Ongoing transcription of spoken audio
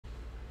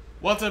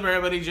What's up,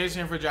 everybody?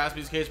 Jason here for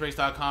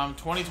JaspysCaseBreaks.com.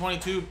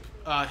 2022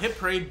 Hit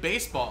Parade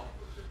Baseball.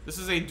 This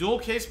is a dual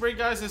case break,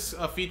 guys. This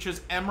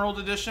features Emerald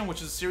Edition,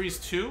 which is Series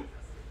 2.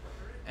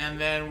 And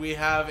then we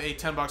have a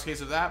 10-box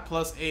case of that,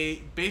 plus a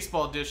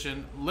Baseball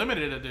Edition,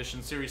 Limited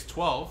Edition, Series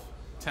 12,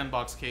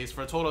 10-box case.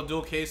 For a total of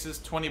dual cases,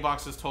 20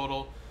 boxes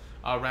total.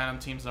 Random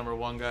teams number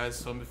 1, guys.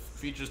 So it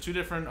features 2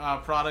 different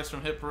products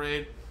from Hit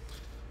Parade.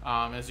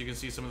 As you can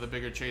see, some of the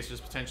bigger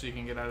chasers potentially you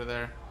can get out of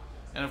there.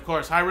 And of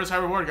course, high risk, high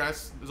reward,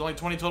 guys. There's only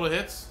 20 total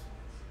hits.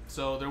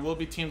 So there will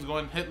be teams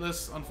going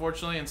hitless,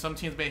 unfortunately. And some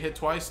teams may hit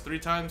twice, 3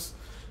 times,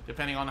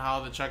 depending on how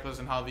the checklist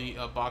and how the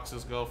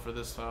boxes go for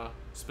this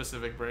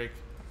specific break.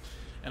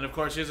 And of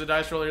course, here's the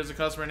dice roller. Here's the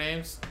customer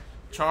names.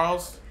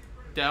 Charles,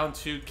 down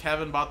to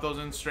Kevin, bought those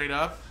in straight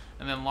up.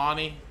 And then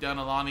Lonnie, down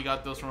to Lonnie,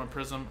 got those from a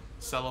Prism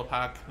Cello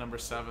Pack number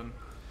 7.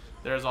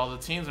 There's all the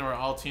teams, and we're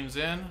all teams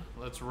in.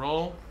 Let's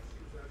roll.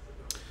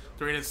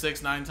 3 to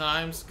 6, 9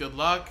 times. Good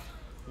luck.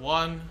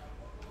 1,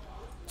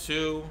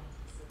 2,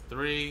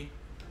 3,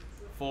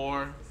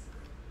 4,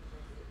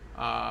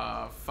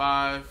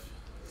 5,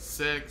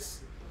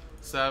 6,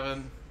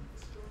 7,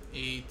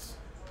 8,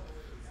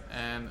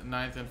 and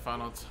 9th and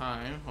final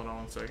time. Hold on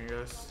one second,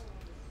 guys.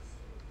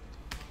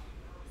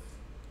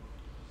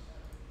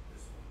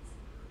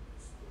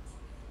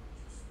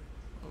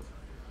 Oh, there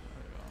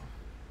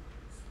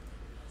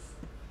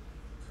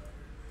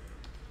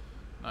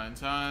we go. 9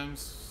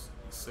 times.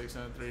 6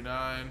 and 3,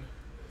 9.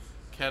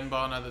 Ken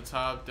Bond at the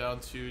top, down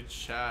to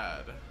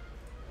Chad.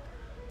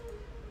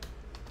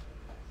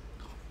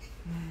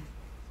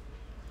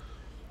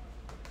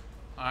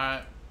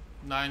 Alright,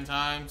 9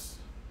 times.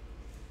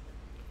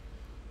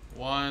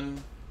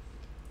 1,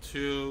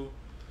 2,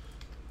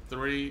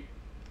 3,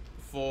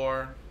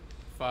 4,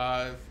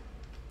 5,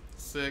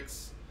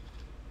 6,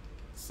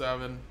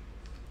 7,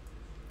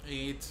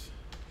 8,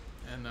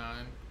 and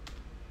 9.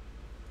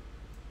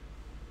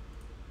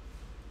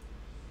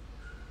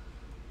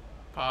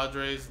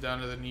 Padres down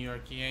to the New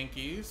York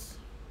Yankees.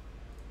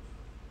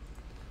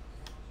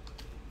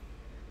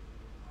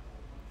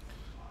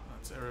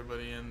 That's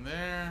everybody in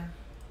there.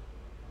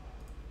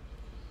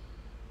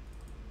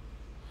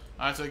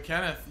 Alright, so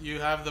Kenneth,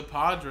 you have the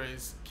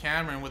Padres.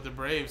 Cameron with the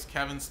Braves.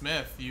 Kevin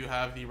Smith, you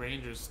have the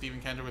Rangers.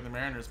 Stephen Kendrick with the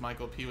Mariners.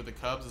 Michael P. with the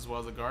Cubs, as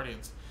well as the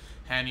Guardians.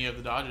 Han, you have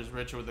the Dodgers.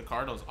 Richard with the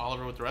Cardinals.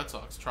 Oliver with the Red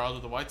Sox. Charles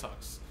with the White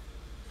Sox.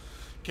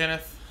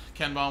 Kenneth,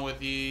 Ken Bond with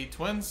the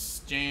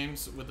Twins.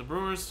 James with the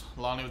Brewers.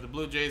 Lonnie with the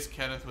Blue Jays.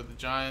 Kenneth with the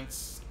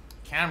Giants.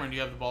 Cameron, you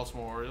have the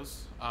Baltimore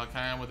Orioles.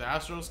 Kyan with the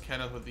Astros.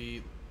 Kenneth with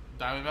the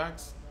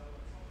Diamondbacks.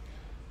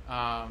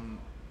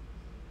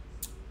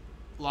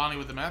 Lonnie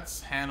with the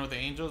Mets. Han with the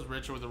Angels.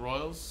 Richard with the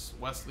Royals.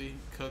 Wesley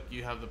Cook,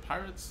 you have the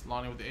Pirates.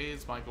 Lonnie with the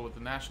A's. Michael with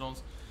the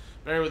Nationals.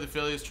 Barry with the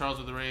Phillies. Charles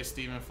with the Rays.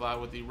 Stephen Flat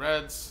with the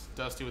Reds.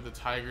 Dusty with the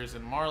Tigers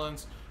and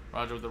Marlins.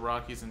 Roger with the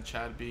Rockies. And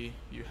Chad B,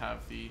 you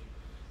have the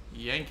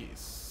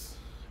Yankees.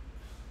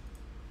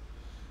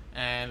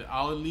 And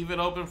I'll leave it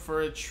open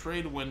for a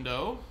trade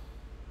window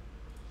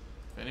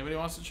if anybody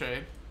wants to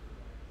trade.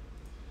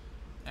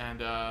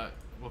 And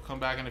we'll come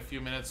back in a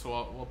few minutes,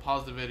 so we'll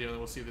pause the video and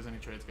we'll see if there's any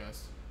trades,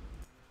 guys.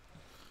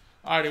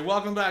 Alrighty,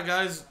 welcome back,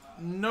 guys.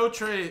 No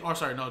trade, or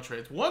sorry, no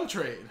trades. One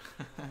trade.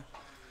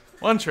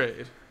 One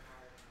trade.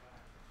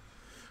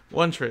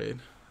 One trade.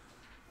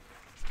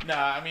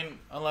 Nah, I mean,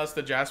 unless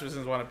the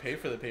Jaspersons want to pay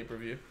for the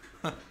pay-per-view.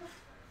 But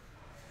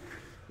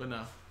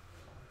no.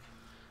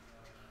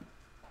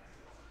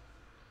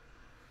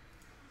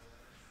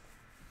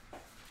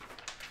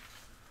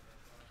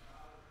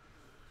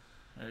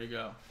 There you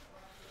go.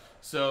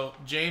 So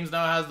James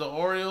now has the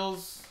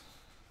Orioles.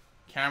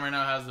 Cameron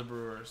now has the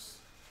Brewers.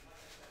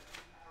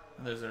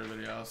 And there's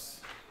everybody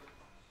else.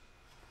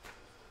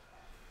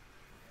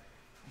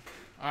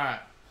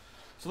 Alright.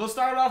 So let's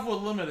start off with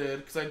limited,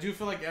 because I do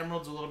feel like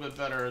Emerald's a little bit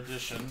better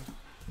edition.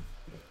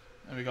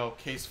 There we go.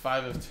 Case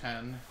 5 of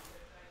 10.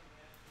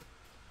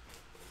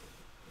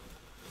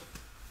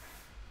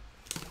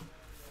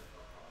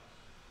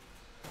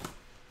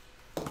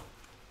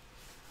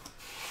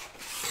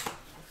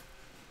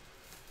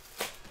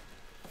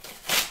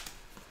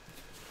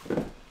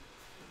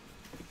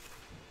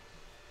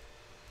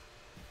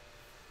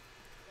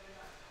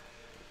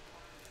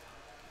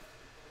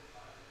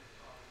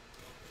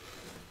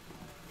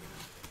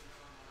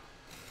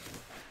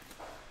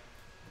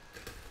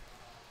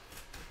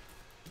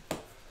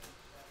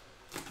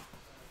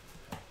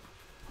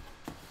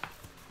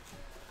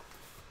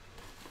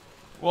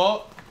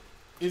 Well,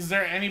 is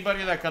there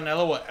anybody that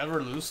Canelo will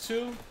ever lose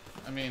to?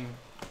 I mean,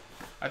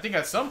 I think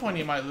at some point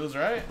he might lose,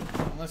 right?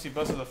 Unless he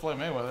busted the Floyd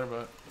Mayweather,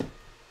 but... I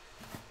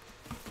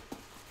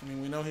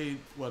mean, we know he...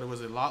 What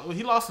was it? Well,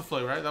 he lost to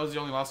Floyd, right? That was the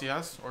only loss he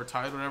has? Or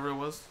tied, whatever it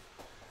was?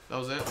 That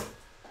was it?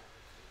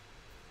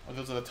 Or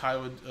those are the tie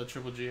with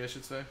Triple G, I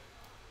should say.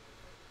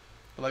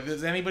 But, like,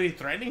 is anybody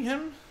threatening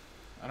him?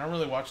 I don't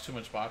really watch too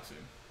much boxing.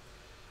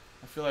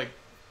 I feel like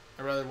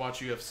I'd rather watch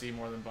UFC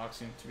more than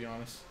boxing, to be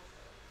honest.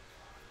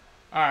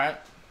 Alright,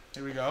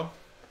 here we go.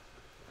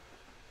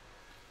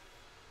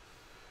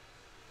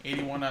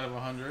 81 out of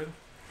 100.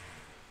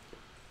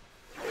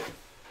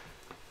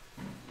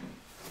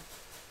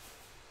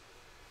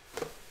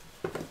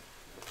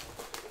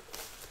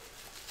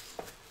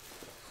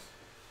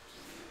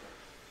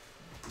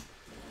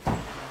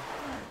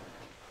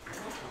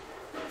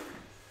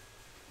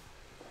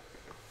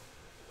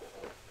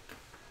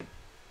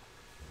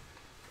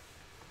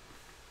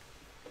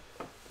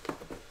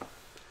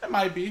 It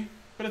might be,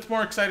 but it's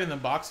more exciting than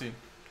boxing.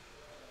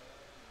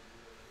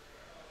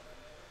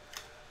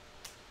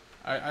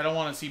 I don't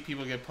want to see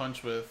people get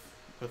punched with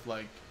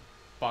like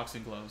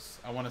boxing gloves.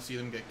 I want to see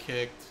them get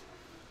kicked,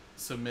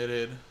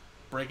 submitted,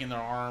 breaking their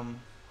arm,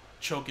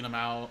 choking them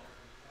out.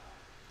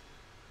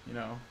 You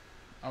know,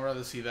 I'd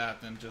rather see that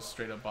than just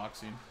straight up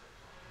boxing.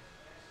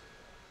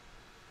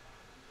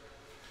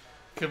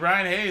 Okay,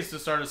 Brian Hayes to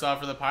start us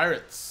off for the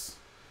Pirates.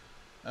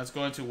 That's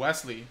going to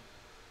Wesley.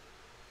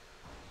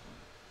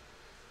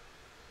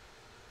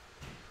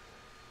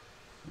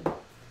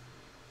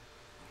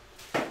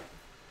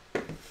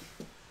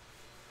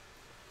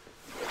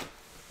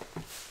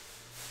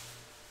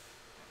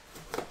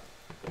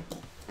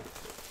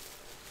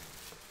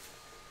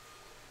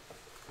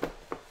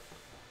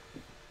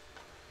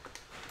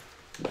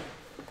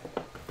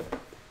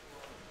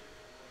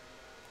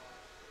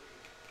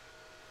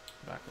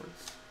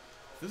 Backwards.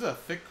 This is a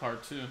thick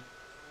card too.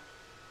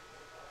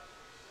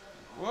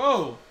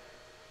 Whoa!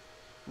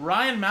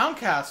 Ryan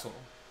Mountcastle.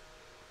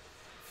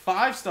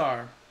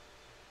 5-star.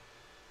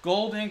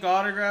 Gold ink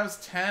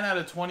autographs, 10 out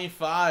of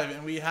 25.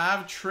 And we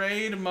have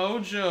Trade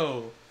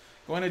Mojo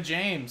going to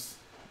James.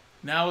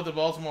 Now with the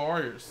Baltimore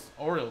Orioles.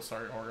 Orioles.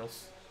 Look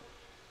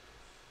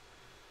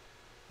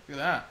at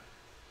that.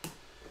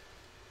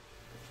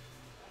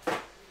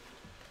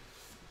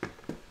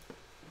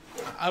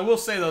 I will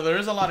say, though, there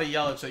is a lot of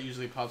Yelich that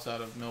usually pops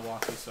out of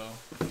Milwaukee, so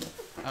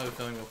I have a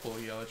feeling we'll pull a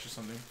Yelich or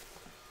something.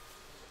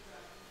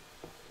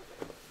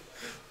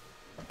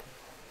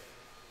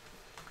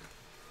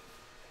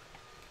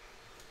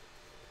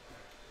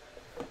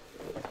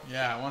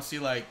 Yeah, I want to see,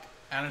 like,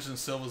 Anderson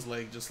Silva's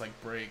leg just, like,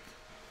 break.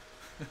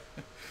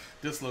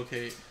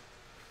 Dislocate.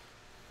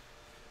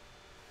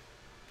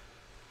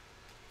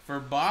 For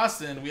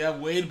Boston, we have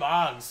Wade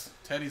Boggs,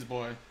 Teddy's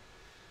boy.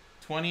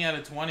 20 out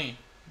of 20.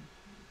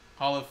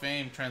 Hall of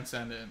Fame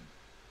transcendent.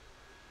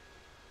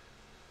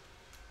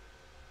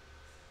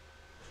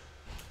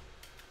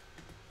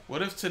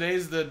 What if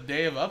today's the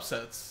day of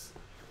upsets?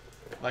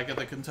 Like at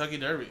the Kentucky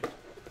Derby.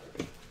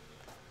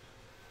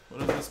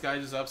 What if this guy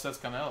just upsets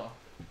Canelo?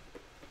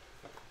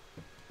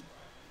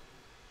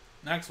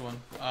 Next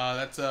one.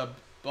 That's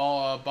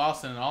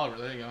Boston and Oliver.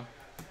 There you go.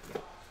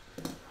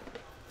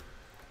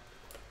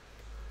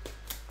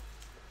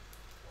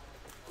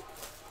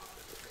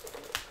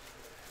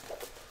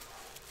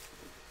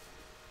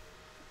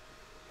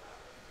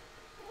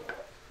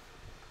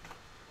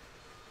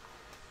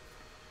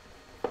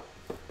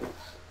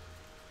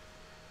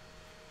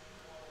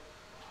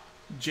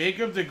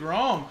 Jacob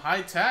deGrom,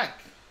 high tech.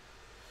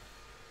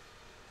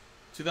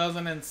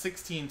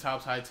 2016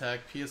 Topps high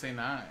tech, PSA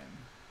 9.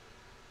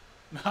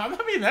 No, I'm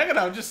not being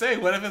negative. I'm just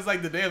saying, what if it's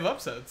like the day of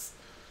upsets?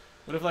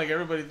 What if like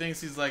everybody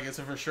thinks he's like it's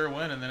a for sure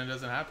win and then it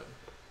doesn't happen?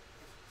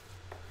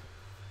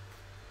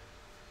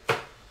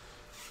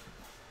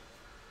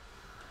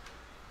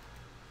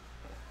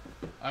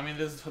 I mean,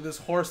 this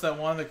horse that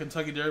won the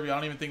Kentucky Derby, I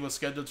don't even think was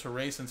scheduled to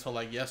race until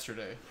like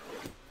yesterday.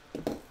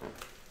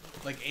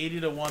 Like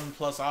 80 to 1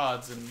 plus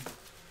odds and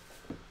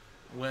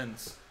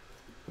wins.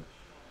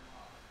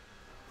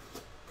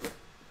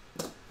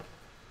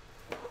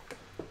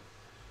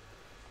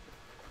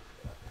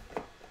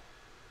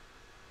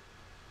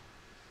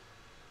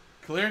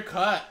 Clear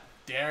cut,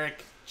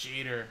 Derek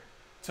Jeter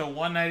to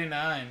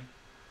 199.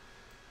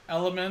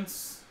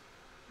 Elements,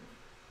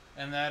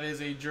 and that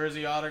is a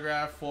jersey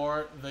autograph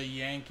for the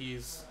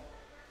Yankees.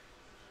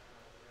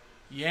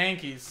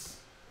 Yankees.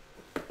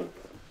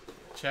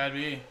 Chad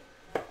B.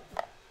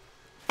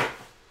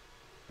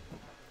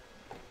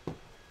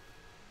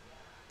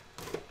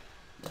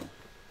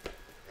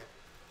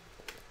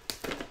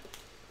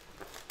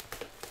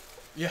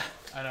 Yeah,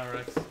 I know,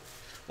 Rex.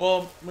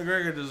 Well,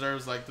 McGregor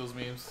deserves like those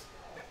memes.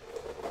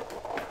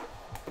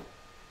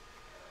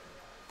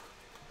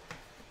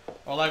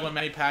 Or like when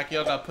Manny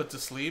Pacquiao got put to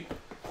sleep,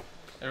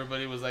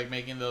 everybody was like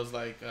making those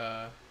like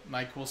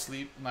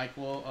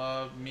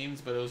NyQuil memes,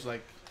 but it was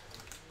like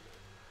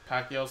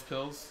Pacquiao's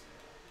pills.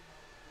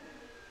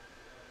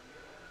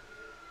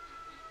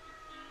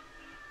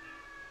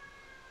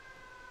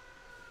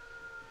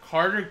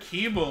 Carter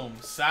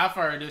Kieboom,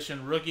 Sapphire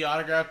Edition, rookie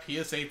autograph,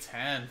 PSA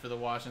 10 for the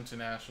Washington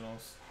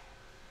Nationals.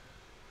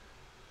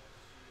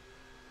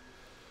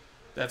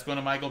 That's going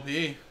to Michael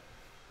P.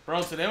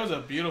 Bro, today was a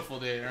beautiful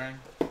day, right?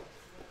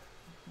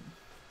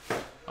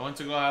 I went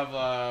to go have,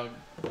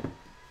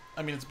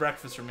 I mean, it's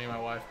breakfast for me and my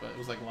wife, but it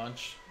was like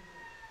lunch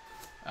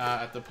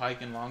at the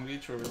Pike in Long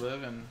Beach where we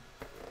live, and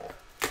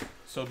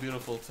so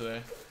beautiful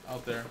today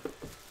out there.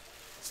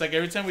 It's like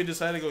every time we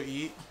decide to go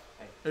eat,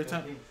 every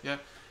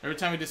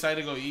time we decide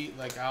to go eat,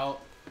 like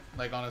out,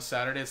 like on a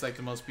Saturday, it's like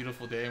the most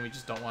beautiful day and we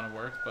just don't want to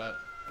work, but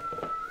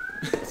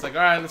it's like,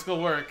 all right, let's go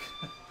work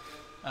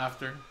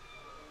after.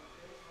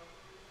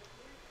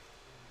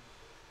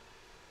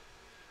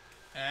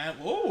 And,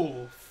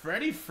 whoa,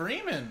 Freddie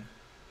Freeman.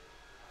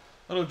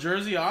 Little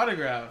jersey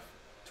autograph.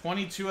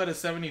 22 out of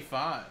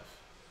 75.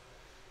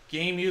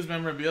 Game used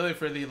memorabilia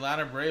for the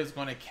Atlanta Braves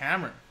going to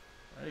Cameron.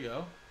 There you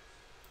go.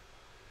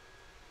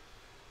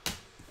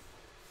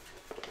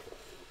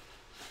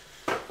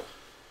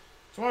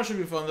 Tomorrow should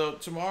be fun though.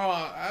 Tomorrow,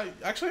 I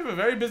actually have a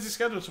very busy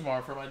schedule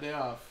tomorrow for my day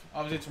off.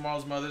 Obviously,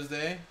 tomorrow's Mother's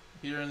Day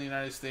here in the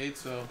United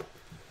States, so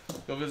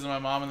go visit my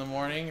mom in the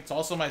morning. It's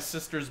also my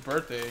sister's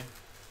birthday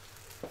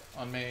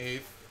on May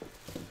 8th,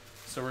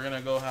 so we're gonna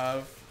go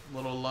have a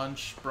little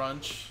lunch,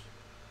 brunch,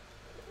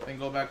 then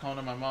go back home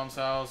to my mom's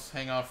house,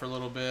 hang out for a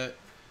little bit.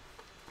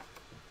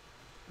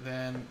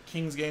 Then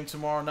Kings game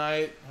tomorrow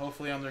night.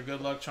 Hopefully, I'm their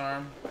good luck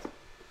charm.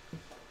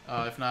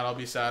 If not, I'll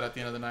be sad at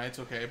the end of the night. It's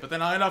okay. But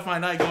then I'll end off my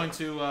night going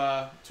to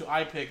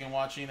iPick and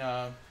watching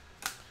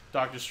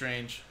Doctor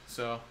Strange.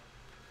 So,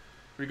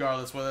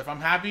 regardless, whether if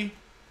I'm happy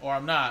or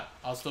I'm not,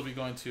 I'll still be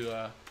going to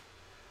the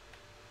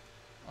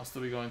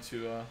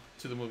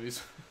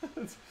movies.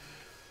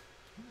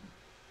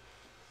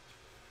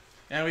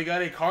 And we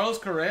got a Carlos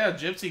Correa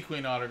Gypsy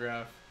Queen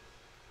autograph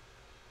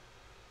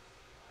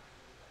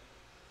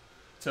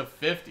to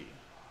 50.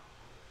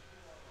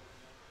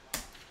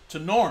 To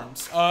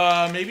Norms.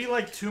 Maybe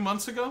like 2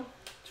 months ago?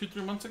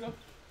 2-3 months ago?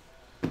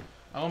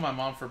 I went with my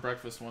mom for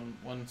breakfast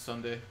one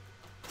Sunday.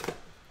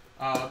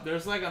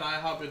 There's like an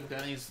IHOP and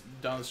Denny's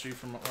down the street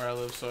from where I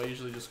live, so I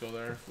usually just go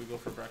there if we go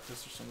for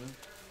breakfast or something.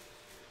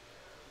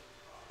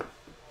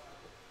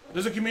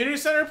 There's a community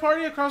center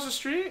party across the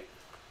street?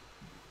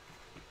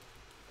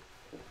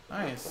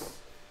 Nice.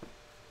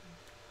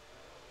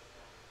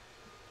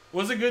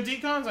 Was it good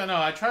decons? I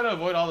know, I try to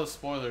avoid all the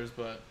spoilers,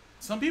 but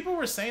some people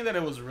were saying that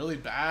it was really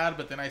bad,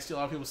 but then I see a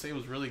lot of people say it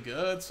was really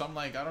good, so I'm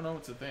like, I don't know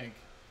what to think.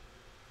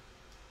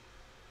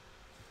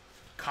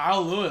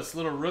 Kyle Lewis,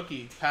 little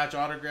rookie, patch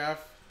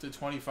autograph to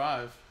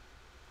 25.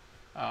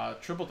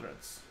 Triple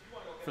threads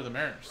for the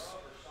Mariners.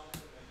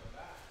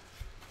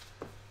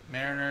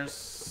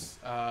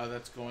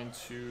 That's going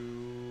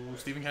to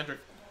Stephen Kendrick.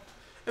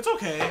 It's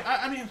okay.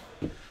 I mean,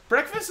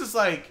 breakfast is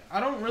like, I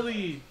don't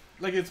really...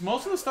 Like, it's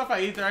most of the stuff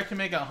I eat there I can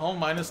make at home,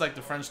 minus, like,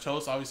 the French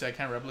toast. Obviously, I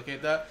can't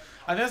replicate that.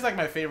 I think that's, like,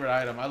 my favorite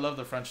item. I love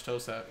the French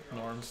toast at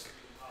Norm's.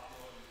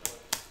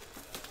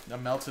 The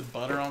melted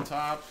butter on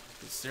top.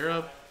 The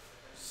syrup.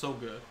 So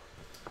good.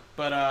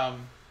 But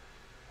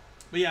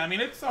yeah, I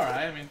mean, it's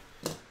alright. I mean...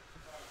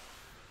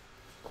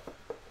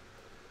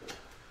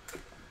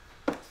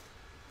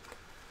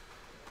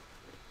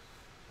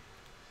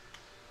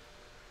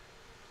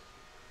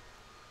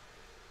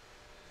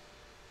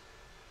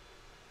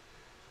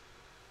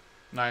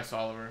 Nice,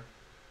 Oliver.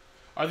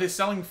 Are they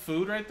selling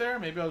food right there?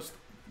 Maybe I'll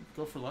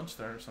go for lunch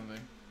there or something.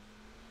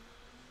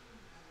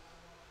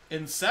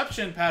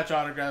 Inception patch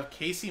autograph,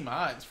 Casey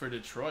Mize for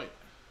Detroit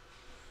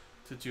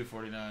to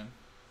 249.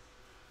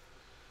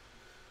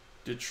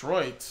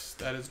 Detroit,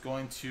 that is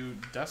going to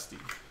Dusty.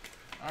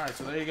 Alright,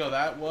 so there you go.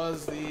 That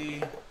was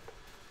the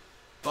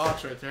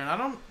box right there.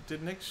 And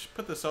did Nick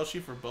put the sell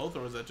sheet for both,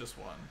 or was that just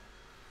one?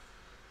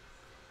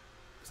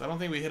 Because I don't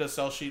think we hit a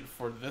sell sheet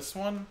for this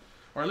one.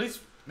 Or at least...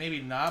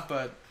 Maybe not,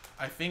 but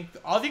I think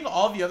all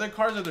the other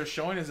cards that they're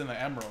showing is in the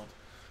Emerald.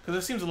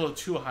 Because it seems a little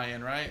too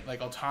high-end, right?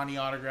 Like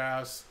Ohtani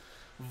autographs,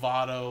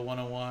 Votto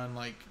 101.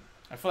 Like,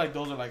 I feel like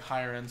those are like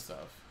higher-end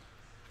stuff.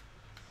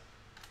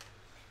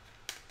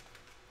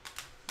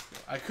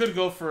 I could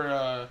go for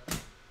a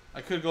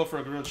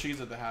grilled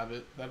cheese at the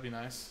Habit. That'd be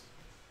nice.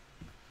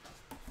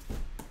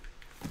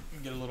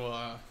 Get a little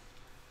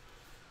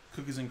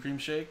cookies and cream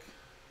shake.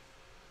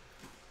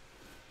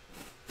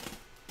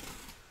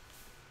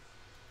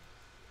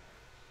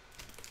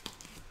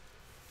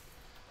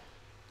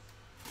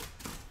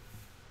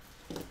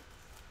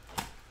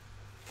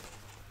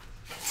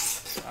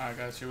 Alright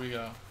guys, here we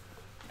go.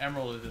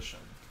 Emerald Edition.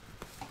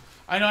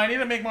 I know I need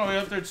to make my way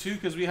up there too,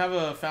 because we have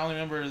a family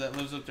member that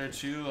lives up there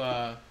too.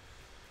 I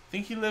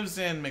think he lives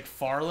in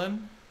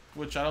McFarland,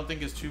 which I don't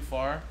think is too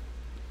far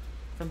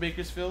from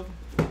Bakersfield.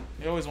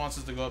 He always wants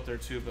us to go up there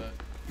too, but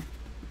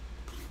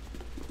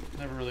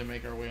never really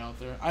make our way out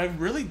there. I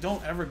really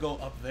don't ever go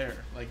up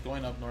there, like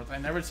going up north. I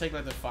never take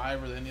like the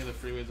 5 or any of the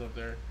freeways up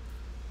there.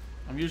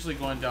 I'm usually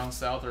going down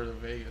south or to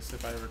Vegas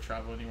if I ever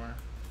travel anywhere.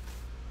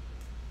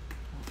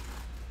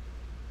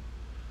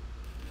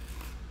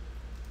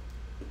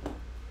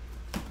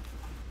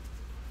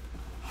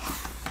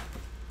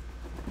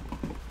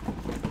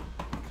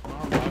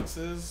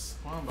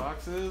 Come on,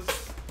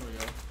 boxes. There we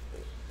go.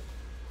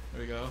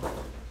 There we go.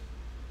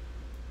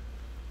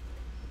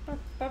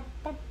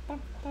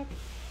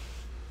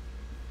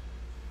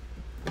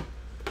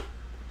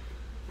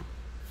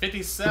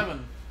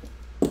 57.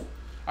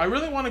 I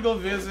really want to go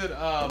visit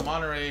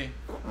Monterey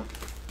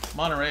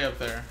up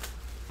there.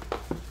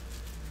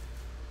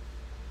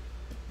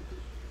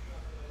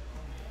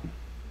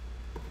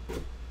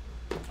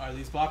 Alright,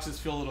 these boxes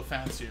feel a little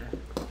fancier.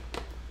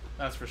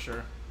 That's for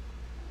sure.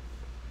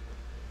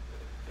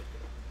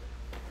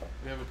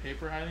 We have a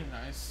paper hiding,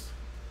 nice.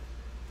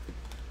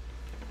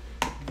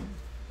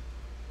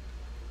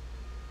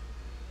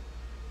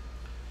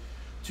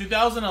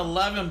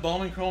 ...2011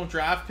 Bowman Chrome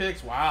draft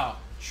picks. Wow.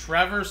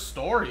 Trevor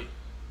Story.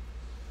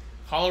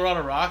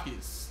 Colorado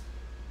Rockies.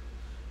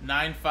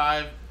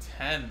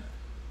 9-5-10.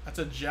 That's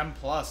a gem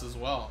plus as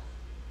well.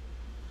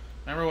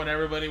 Remember when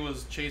everybody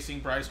was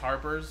chasing Bryce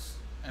Harper's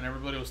and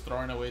everybody was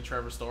throwing away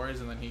Trevor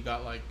Stories, and then he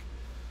got like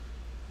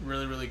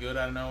really, really good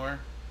out of nowhere.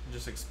 It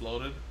just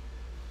exploded.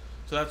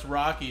 So that's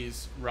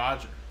Rockies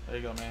Roger. There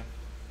you go, man.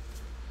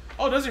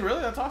 Oh, does he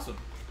really? That's awesome.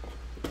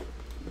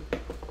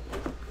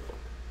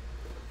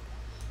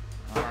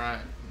 All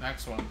right,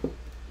 next one.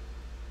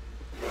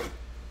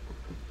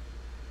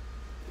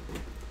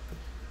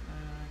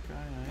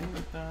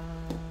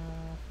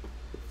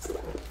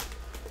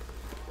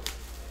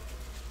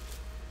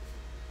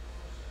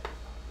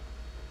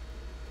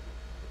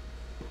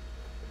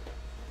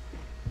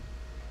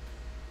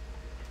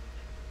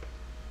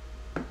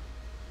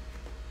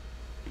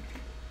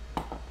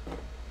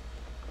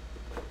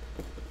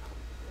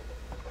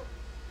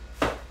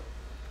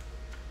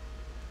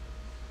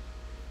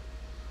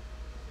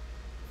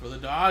 For the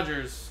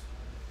Dodgers,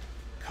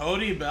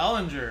 Cody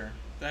Bellinger.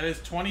 That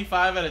is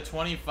 25 out of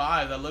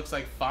 25. That looks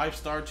like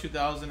 5-star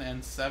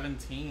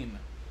 2017.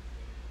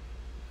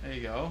 There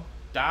you go.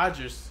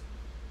 Dodgers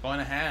going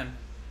to hand.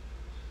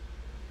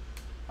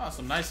 Oh,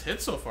 some nice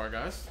hits so far,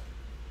 guys.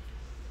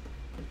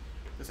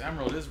 This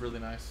emerald is really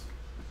nice.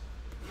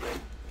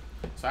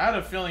 So I had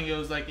a feeling it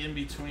was like in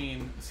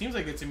between. It seems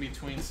like it's in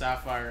between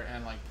Sapphire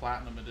and like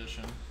Platinum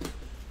Edition.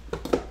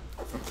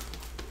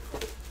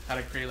 Had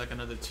to create like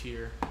another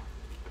tier.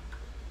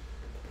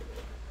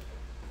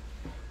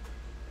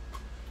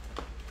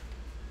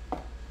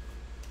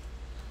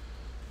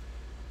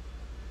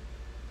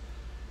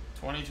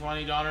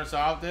 $20 Donruss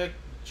Optic,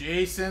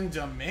 Jason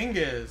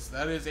Dominguez.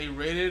 That is a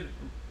rated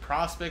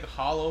prospect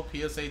hollow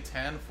PSA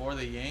 10 for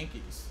the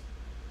Yankees.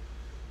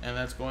 And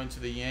that's going to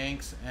the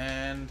Yanks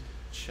and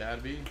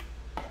Chad B.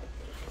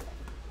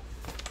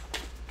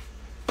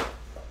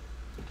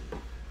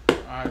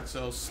 Alright,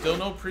 so still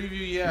no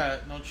preview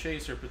yet. No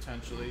chaser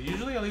potentially.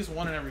 Usually at least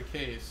one in every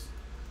case.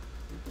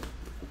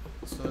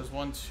 So there's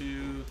 1,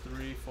 2,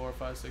 3, 4,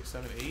 5, 6,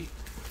 7, 8.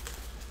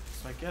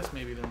 So I guess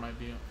maybe there might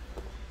be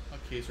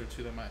a case or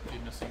two that might be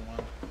missing one.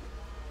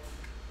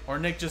 Or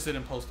Nick just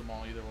didn't post them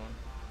all, either one.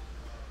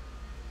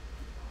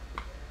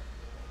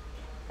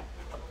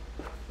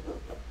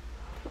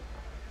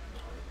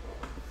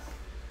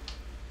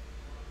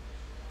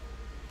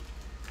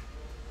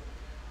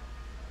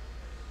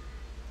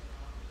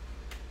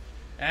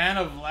 And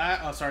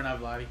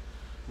a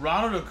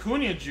Ronald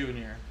Acuna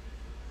Jr.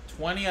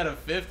 20 out of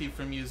 50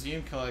 from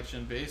Museum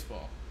Collection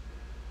Baseball.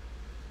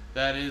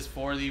 That is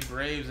for the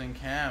Braves and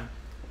Cameron.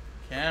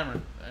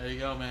 There you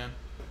go, man.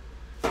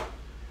 So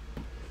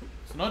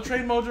no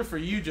trade mojo for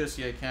you just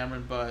yet,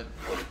 Cameron, but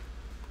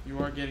you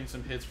are getting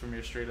some hits from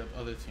your straight up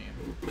other team.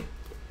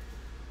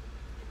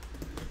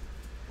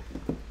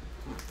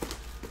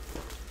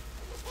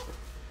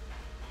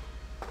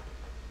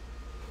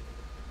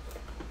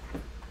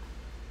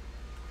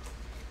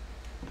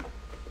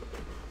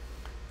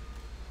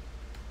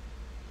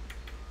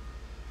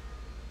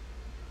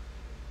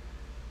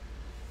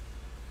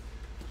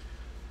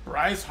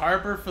 Bryce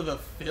Harper for the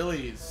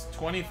Phillies,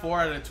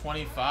 24 out of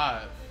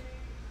 25.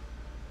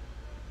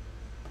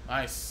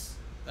 Nice.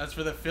 That's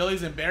for the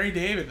Phillies and Barry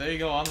David. There you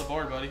go, on the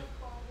board, buddy.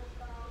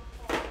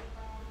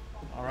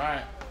 All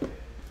right.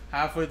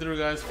 Halfway through,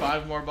 guys.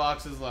 5 more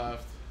boxes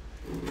left.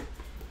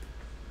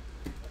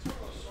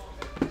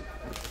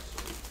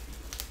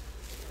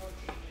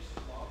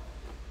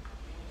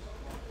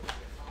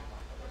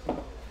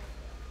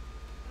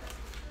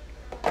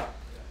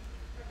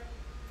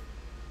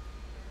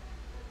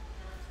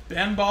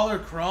 Ben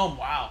Baller Chrome,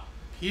 wow.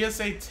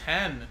 PSA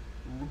 10,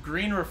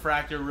 green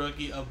refractor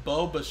rookie of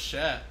Bo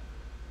Bichette.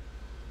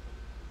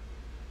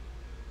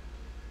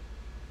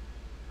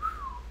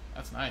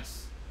 That's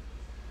nice.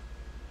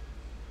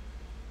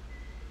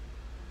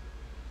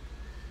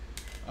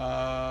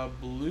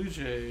 Blue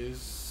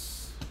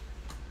Jays,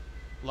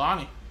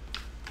 Lonnie.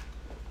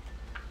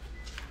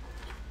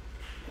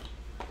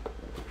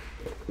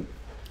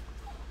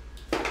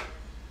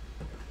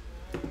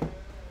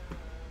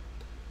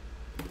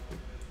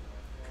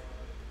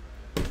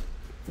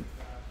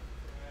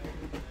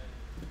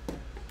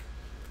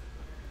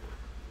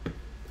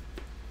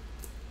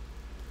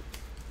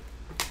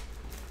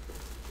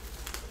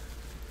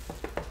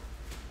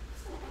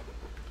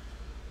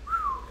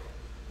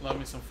 Love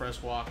me some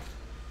fresh walk.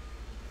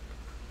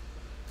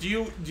 Do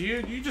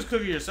you just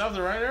cook it yourself,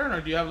 the right, Aaron,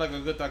 or do you have like a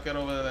good taquero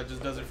over there that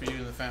just does it for you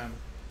and the fam?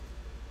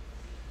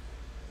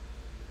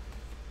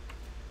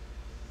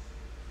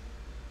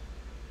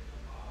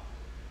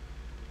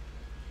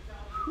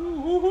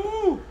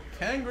 Woo-hoo-hoo!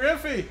 Ken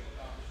Griffey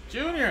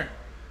Jr.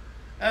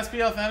 SP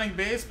Authentic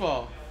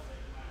Baseball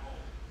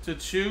to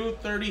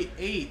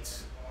 238.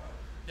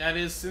 That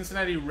is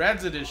Cincinnati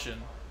Reds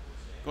edition.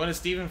 Going to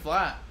Stephen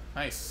Flatt.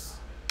 Nice.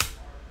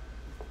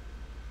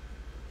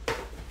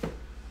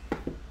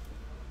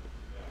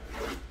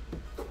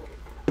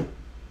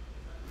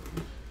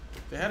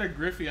 They had a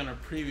Griffey on a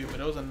preview, but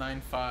it was a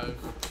 9.5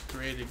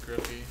 graded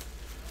Griffey.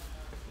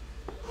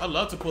 I'd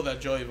love to pull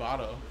that Joey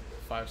Votto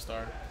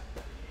 5-star.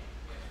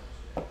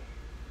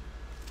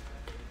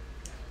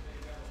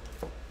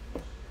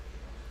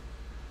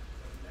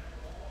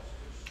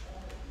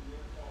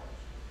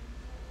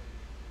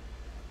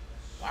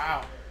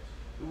 Wow.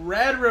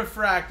 Red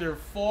refractor,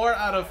 4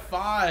 out of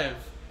 5.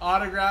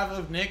 Autograph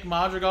of Nick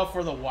Madrigal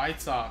for the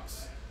White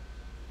Sox.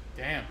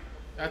 Damn,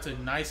 that's a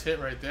nice hit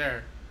right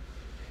there.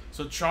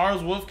 So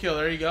Charles Wolfkill,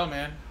 there you go,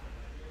 man.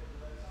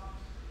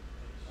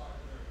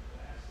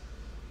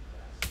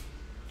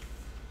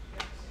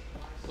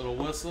 Little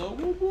whistle.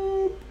 Whoop,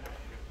 whoop.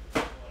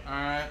 All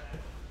right.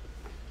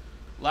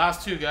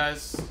 Last two,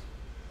 guys.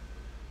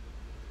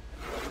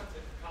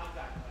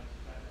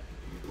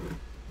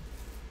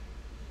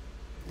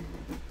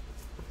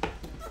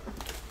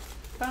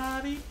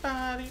 Body,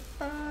 body,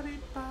 body,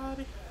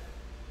 body.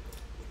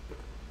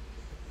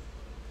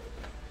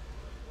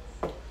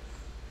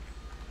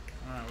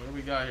 Alright, what do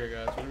we got here,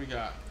 guys? What do we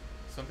got?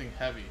 Something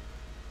heavy.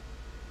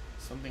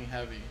 Something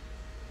heavy.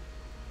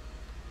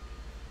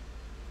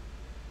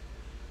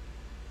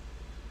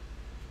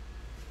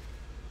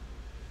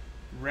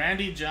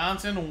 Randy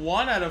Johnson,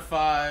 1 out of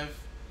 5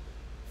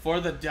 for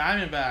the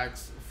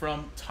Diamondbacks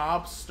from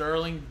Top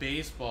Sterling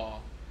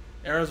Baseball.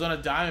 Arizona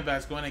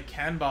Diamondbacks going to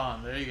Ken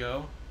Bond. There you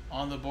go.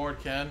 On the board,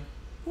 Ken.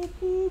 Whoop,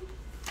 whoop.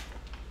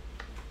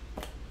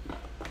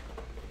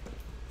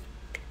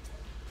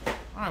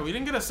 Alright, we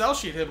didn't get a sell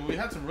sheet hit, but we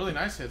had some really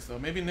nice hits, though.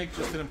 Maybe Nick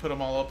just didn't put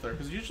them all up there.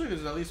 Because usually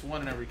there's at least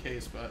one in every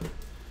case, but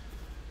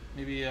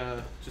maybe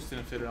just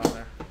didn't fit it on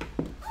there.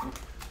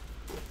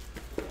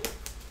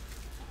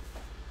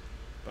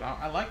 But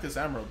I like this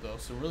emerald, though.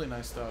 Some really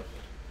nice stuff.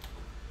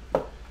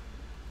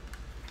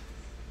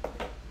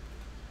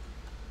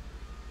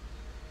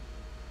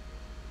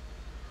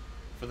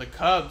 For the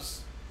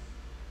Cubs,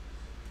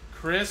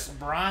 Chris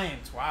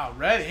Bryant. Wow,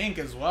 red ink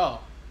as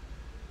well.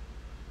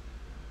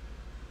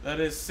 That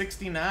is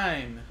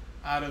 69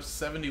 out of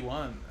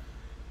 71.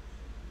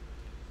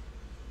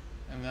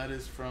 And that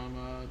is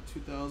from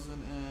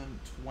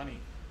 2020.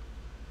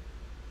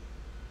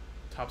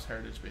 Topps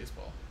Heritage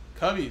Baseball.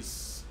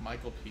 Cubbies,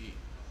 Michael P.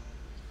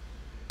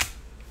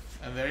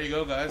 And there you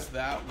go, guys.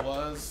 That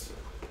was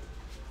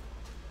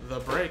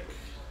the break.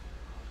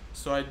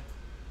 So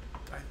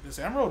this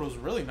emerald was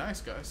really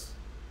nice, guys.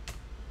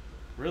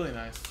 Really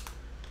nice.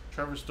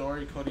 Trevor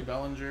Story, Cody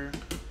Bellinger,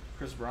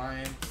 Chris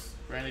Bryant,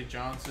 Randy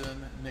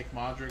Johnson, Nick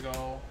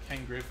Madrigal,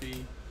 Ken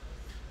Griffey,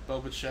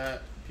 Bo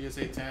Bichette,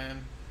 PSA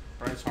 10,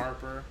 Bryce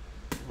Harper,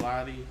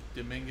 Vladdy,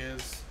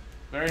 Dominguez.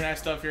 Very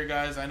nice stuff here,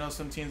 guys. I know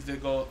some teams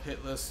did go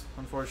hitless,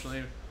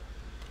 unfortunately.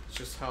 It's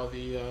just how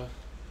the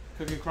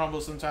cookie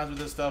crumbles sometimes with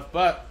this stuff.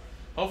 But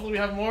hopefully we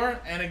have more.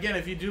 And again,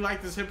 if you do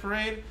like this hit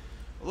parade,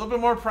 a little bit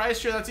more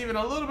price here. That's even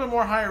a little bit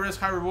more higher risk,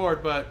 high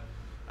reward. But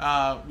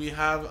we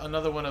have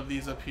another one of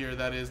these up here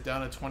that is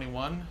down at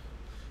 21.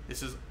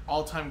 This is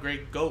all-time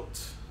great GOAT.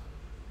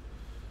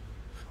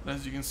 And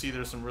as you can see,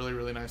 there's some really,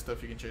 really nice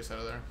stuff you can chase out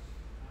of there.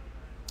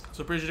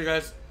 So appreciate you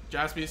guys.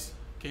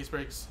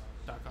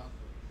 JaspysCaseBreaks.com.